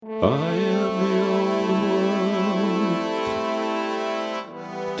I am the old world,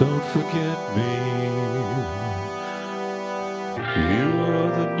 don't forget me. You are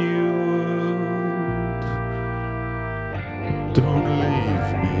the new world, don't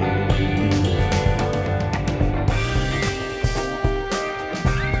leave me.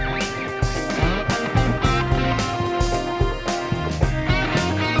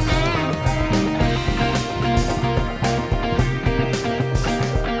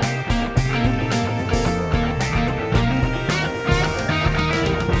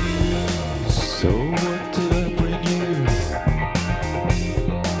 So what did I bring you?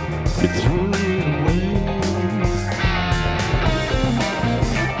 You threw it away.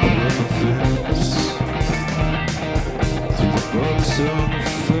 Above the fence, through the box on the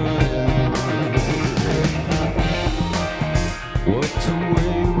fire. Walked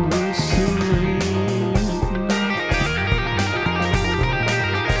away with the rain.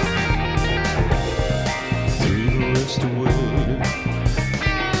 Threw the rest away.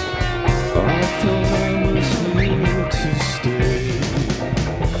 I thought I was here to stay.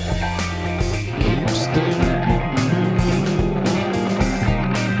 Keep staring at me.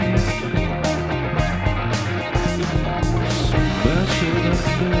 Smash it up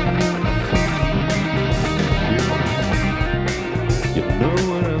you know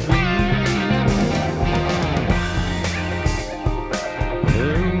what I mean.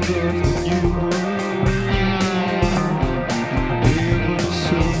 Held off the new world. Hear my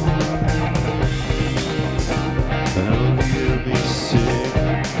soul. Now hear me sing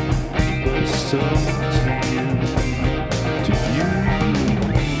my song to you, to you.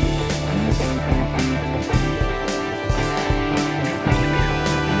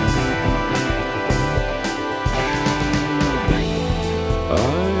 I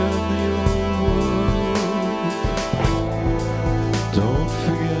am the old world, don't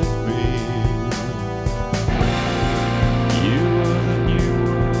forget me. You are the new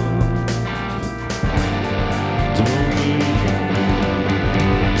world, don't leave me.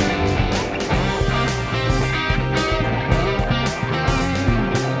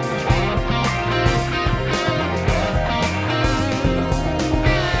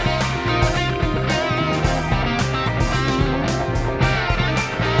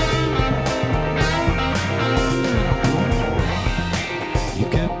 You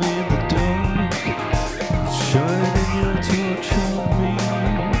kept me in the dark, shining your torch on me.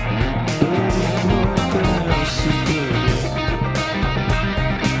 Burning what the house is burning.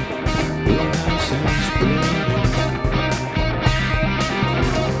 The house is burning.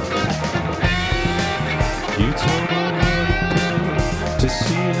 You told